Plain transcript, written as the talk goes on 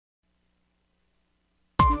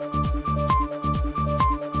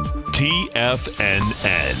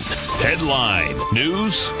TFNN. Headline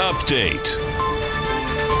News Update.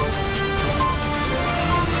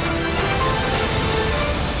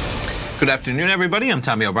 Good afternoon, everybody. I'm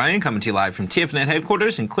Tommy O'Brien, coming to you live from TFNN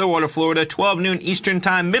headquarters in Clearwater, Florida, 12 noon Eastern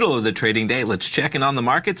Time, middle of the trading day. Let's check in on the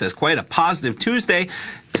markets as quite a positive Tuesday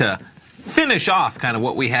to finish off kind of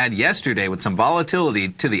what we had yesterday with some volatility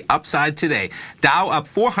to the upside today. Dow up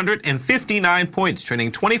 459 points,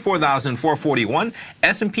 trading 24,441.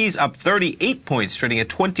 S&P's up 38 points, trading at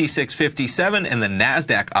 2657, and the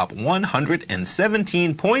Nasdaq up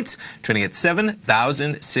 117 points, trading at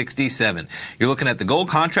 7,067. You're looking at the gold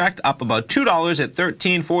contract up about $2 at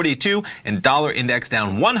 1342, and dollar index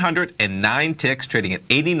down 109 ticks, trading at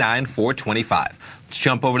 89,425. Let's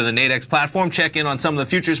jump over to the Nadex platform, check in on some of the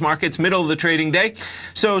futures markets, middle of the trading day.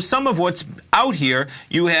 So some of what's out here,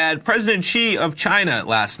 you had President Xi of China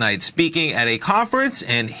last night speaking at a conference,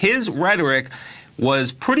 and his rhetoric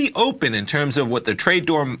was pretty open in terms of what the trade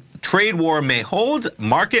war may hold,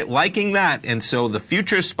 market liking that, and so the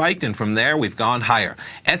futures spiked, and from there we've gone higher.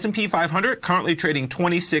 S&P 500 currently trading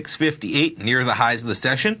 2658, near the highs of the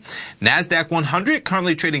session. Nasdaq 100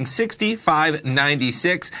 currently trading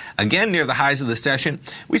 6596, again near the highs of the session.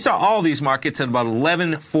 We saw all these markets at about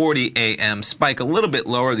 11:40 a.m. spike a little bit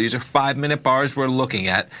lower. These are 5-minute bars we're looking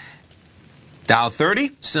at. Dow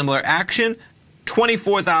 30, similar action.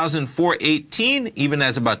 24,418, even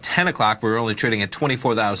as about 10 o'clock, we were only trading at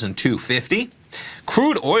 24,250.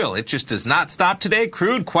 Crude oil, it just does not stop today.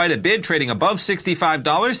 Crude quite a bit, trading above $65,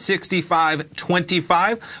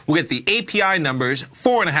 $65.25. We'll get the API numbers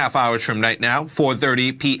 4.5 hours from right now,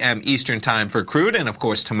 4:30 p.m. Eastern time for crude. And of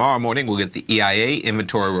course, tomorrow morning, we'll get the EIA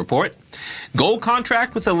inventory report. Gold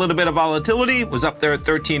contract with a little bit of volatility was up there at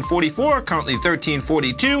 1344, currently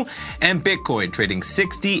 1342. And Bitcoin trading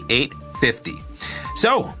 68.50.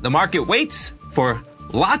 So the market waits for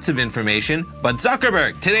lots of information, but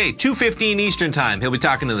Zuckerberg today, 2:15 Eastern time, he'll be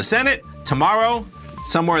talking to the Senate. Tomorrow,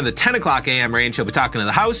 somewhere in the 10 o'clock a.m. range, he'll be talking to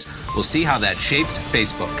the House. We'll see how that shapes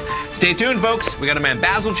Facebook. Stay tuned, folks. We got a man,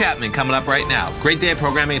 Basil Chapman, coming up right now. Great day of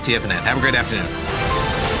programming at TFNN. Have a great afternoon.